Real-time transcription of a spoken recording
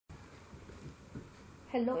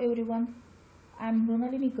Hello everyone, I am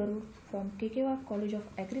Runalini Garu from KKV College of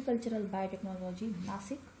Agricultural Biotechnology,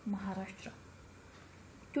 Nasik, Maharashtra.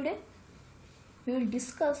 Today we will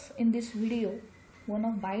discuss in this video one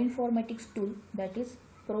of bioinformatics tool, that is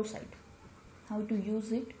Prosite. How to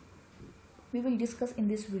use it we will discuss in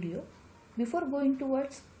this video. Before going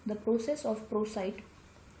towards the process of Prosite,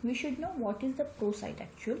 we should know what is the Prosite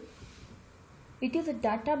actually. It is a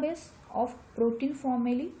database of protein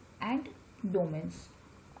family and domains.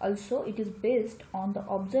 Also, it is based on the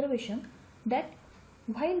observation that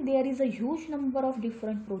while there is a huge number of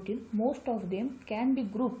different proteins, most of them can be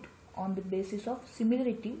grouped on the basis of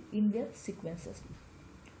similarity in their sequences.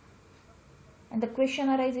 And the question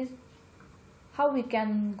arises, how we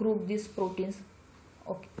can group these proteins?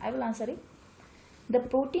 Okay, I will answer it. The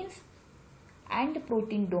proteins and the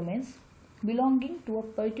protein domains belonging to a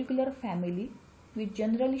particular family which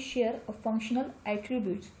generally share a functional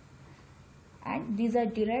attributes, and these are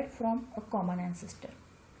derived from a common ancestor.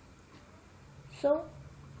 So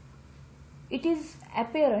it is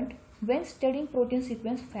apparent when studying protein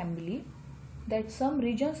sequence family that some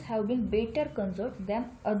regions have been better conserved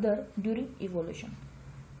than other during evolution.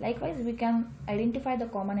 Likewise, we can identify the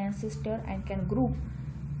common ancestor and can group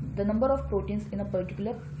the number of proteins in a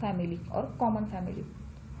particular family or common family.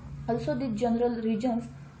 Also, the general regions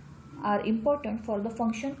are important for the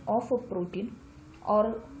function of a protein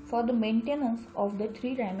or for the maintenance of the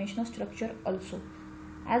three-dimensional structure also.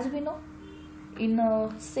 As we know, in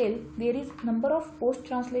a cell there is number of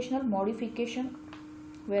post-translational modification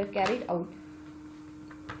were carried out,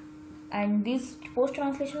 and these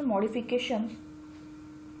post-translational modifications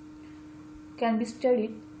can be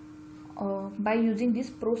studied by using this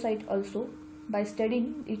Prosite also, by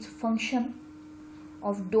studying its function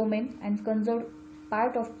of domain and conserved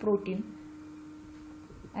part of protein,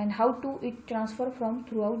 and how to it transfer from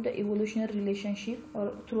throughout the evolutionary relationship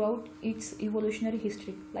or throughout its evolutionary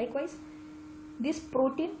history. Likewise, this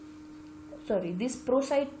Prosite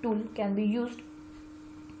tool can be used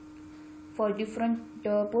for different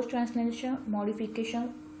post-translation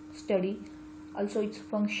modification study, also its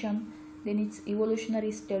function, then its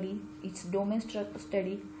evolutionary study, its domain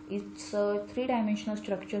study, its three-dimensional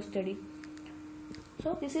structure study.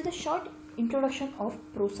 So this is a short introduction of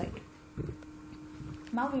Prosite.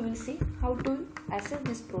 Now we will see how to assess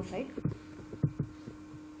this Prosite.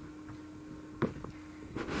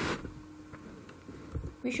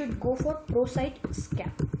 We should go for Prosite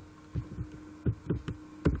Scan,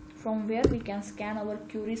 from where we can scan our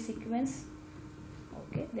query sequence.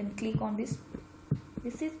 Okay, then click on this.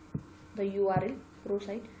 This is the URL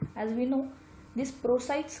Prosite. As we know, this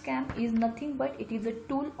Prosite Scan is nothing but it is a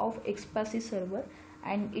tool of XPaSI server,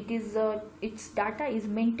 and it is its data is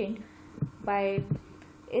maintained by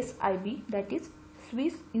SIB, that is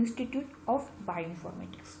Swiss Institute of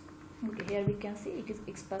Bioinformatics. Okay, here we can see it is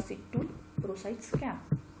XPaSI tool Prosite Scan.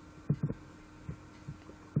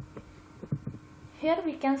 Here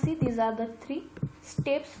we can see these are the three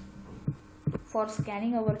steps for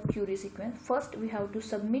scanning our query sequence. First, we have to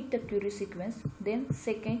submit the query sequence. Then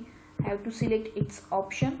second, I have to select its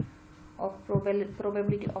option of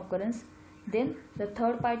probability occurrence. Then the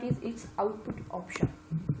third part is its output option.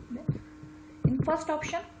 In first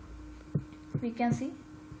option, we can see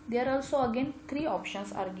there are also again three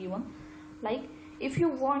options are given. Like if you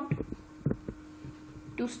want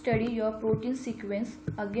to study your protein sequence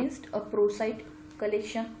against a Prosite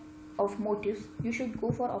collection of motifs, you should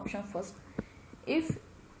go for option first. If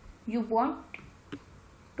you want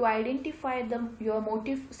to identify your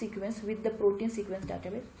motif sequence with the protein sequence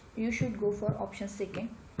database, you should go for option second.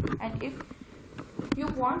 And if you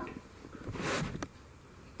want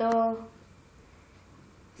the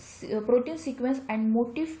protein sequence and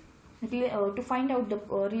motif to find out the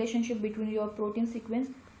relationship between your protein sequence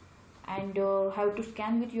and how to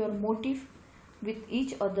scan with your motif with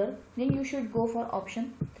each other, then you should go for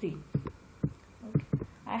option 3. Okay.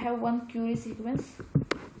 I have one query sequence.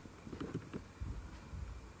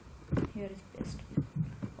 Here is test.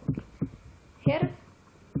 Okay. Here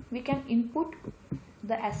we can input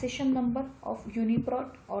the accession number of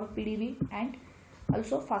UniProt or PDB, and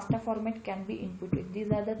also FASTA format can be inputted.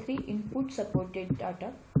 These are the three input supported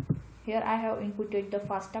data. Here I have inputted the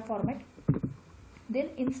FASTA format. Then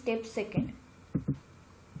in step second,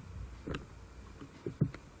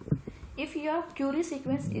 if your query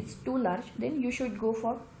sequence is too large, then you should go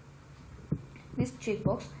for this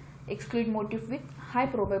checkbox, exclude motif with high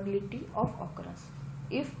probability of occurrence.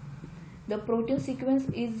 If the protein sequence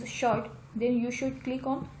is short, then you should click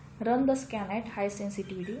on run the scan at high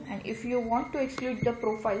sensitivity, and if you want to exclude the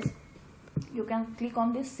profiles, you can click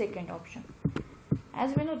on this second option.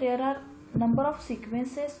 As we know, there are number of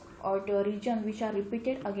sequences or the region which are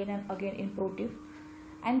repeated again and again in protein,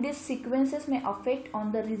 and these sequences may affect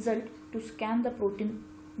on the result to scan the protein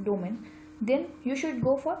domain, then you should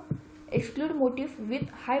go for exclude motif with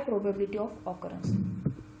high probability of occurrence.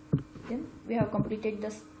 Then we have completed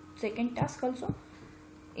the second task also.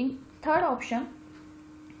 In third option,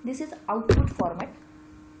 this is output format.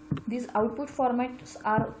 These output formats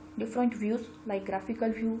are different views like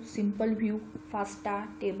graphical view, simple view, FASTA,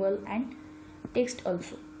 table and text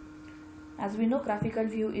also. As we know, graphical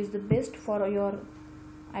view is the best for your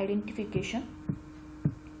identification.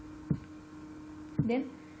 Then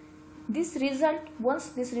this result, once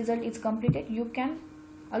this result is completed, you can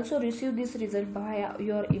also receive this result via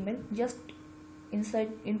your email. Just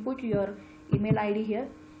input your email ID here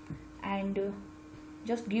and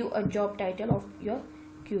just give a job title of your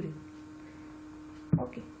query.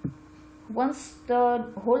 Okay, once the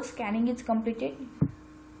whole scanning is completed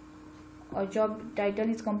or job title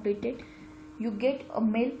is completed, you get a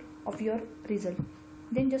mail of your result.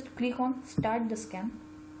 Then just click on start the scan.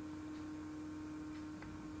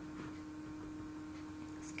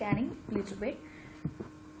 Scanning, please wait.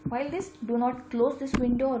 While this, do not close this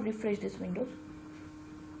window or refresh this window.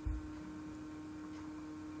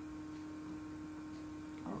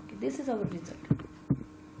 Okay, this is our result.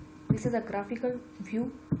 This is a graphical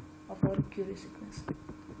view of our query sequence.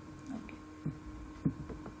 Okay.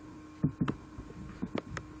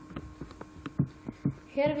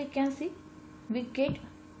 Here we can see we get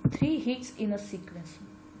 3 hits in a sequence.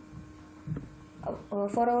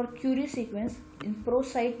 For our query sequence in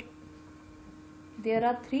Prosite, there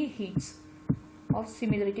are 3 hits of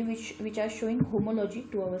similarity which are showing homology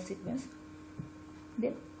to our sequence.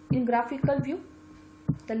 Then in graphical view,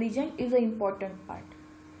 the legend is an important part.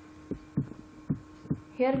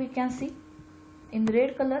 Here we can see in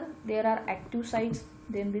red color there are active sites,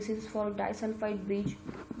 then this is for disulfide bridge,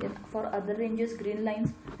 then for other ranges green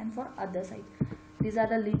lines, and for other sites. These are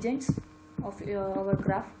the legends of our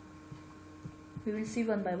graph. We will see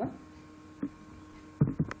one by one.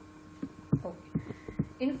 Okay.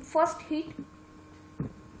 In first hit,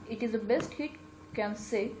 it is the best hit, can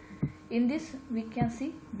say. In this we can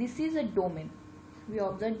see this is a domain. We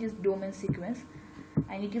observe this domain sequence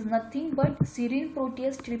and it is nothing but serine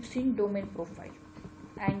protease trypsin domain profile,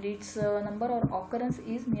 and its number or occurrence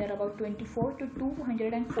is near about 24 to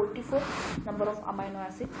 244 number of amino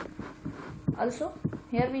acids. Also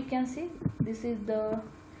here we can see this is the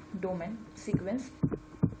domain sequence,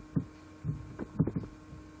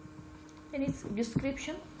 and its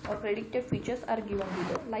description or predicted features are given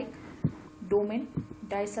below like domain,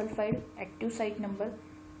 disulfide, active site number.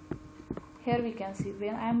 Here we can see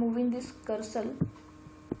when I am moving this cursor,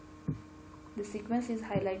 the sequence is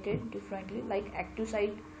highlighted differently, like active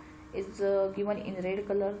site is given in red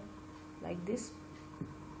color like this.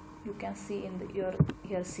 You can see in your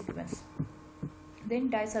here sequence. Then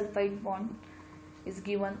disulfide bond is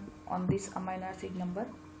given on this amino acid number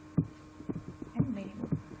and many more.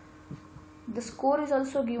 The score is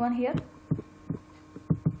also given here.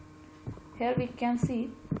 Here we can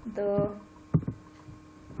see the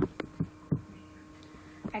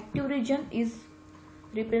active region is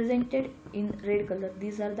represented in red color.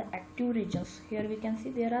 These are the active regions. Here we can see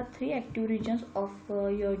there are 3 active regions of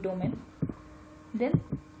your domain. Then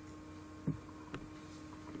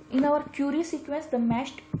in our query sequence, the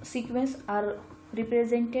matched sequence are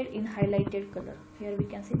represented in highlighted color. Here we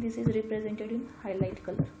can see this is represented in highlight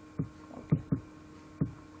color. Okay.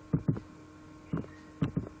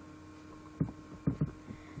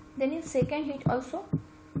 Then in second hit also,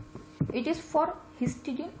 it is for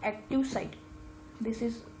histidine active site. This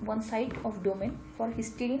is one site of domain for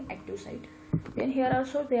histidine active site. Then here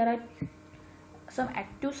also there are some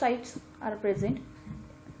active sites are present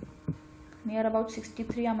near about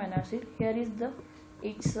 63 amino acid. Here is the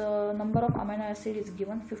its number of amino acid is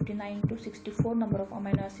given 59 to 64 number of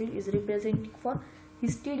amino acid is representing for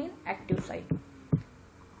histidine active site.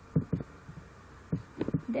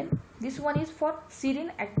 Then this one is for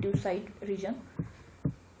serine active site region,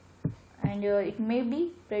 and it may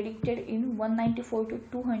be predicted in 194 to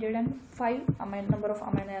 205 number of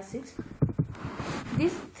amino acids.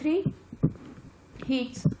 These 3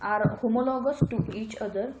 hits are homologous to each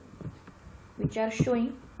other, which are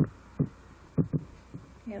showing.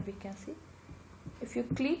 Here we can see if you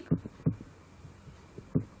click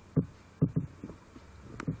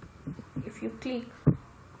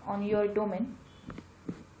on your domain,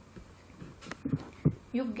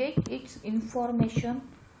 you get its information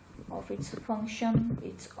of its function,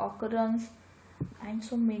 its occurrence, and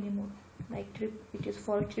so many more, like it is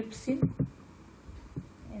for trypsin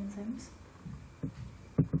enzymes.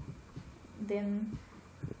 then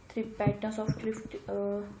three patterns of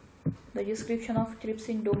the description of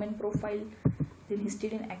trypsin domain profile, then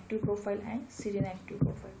histidine active profile and serine active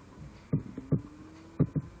profile.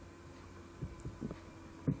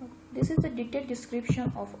 This is the detailed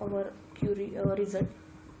description of our query result.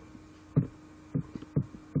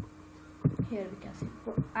 Here we can see.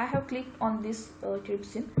 I have clicked on this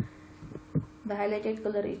trypsin. The highlighted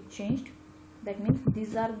color is changed. That means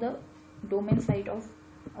these are the domain site of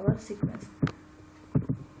our sequence.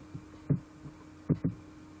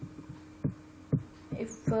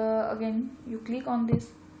 If again you click on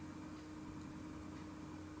this,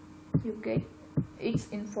 you get its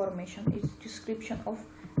information, its description of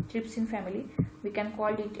trypsin family. We can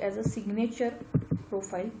call it as a signature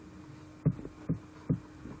profile.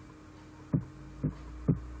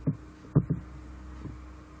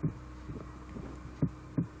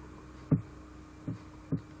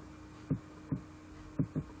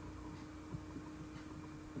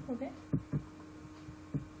 Okay.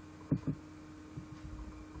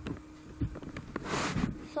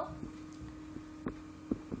 So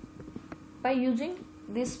by using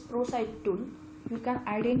this Prosite tool, you can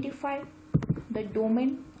identify the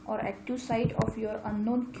domain or active site of your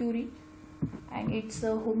unknown query and its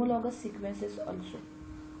homologous sequences also.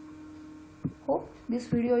 Hope this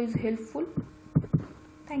video is helpful.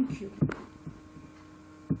 Thank you.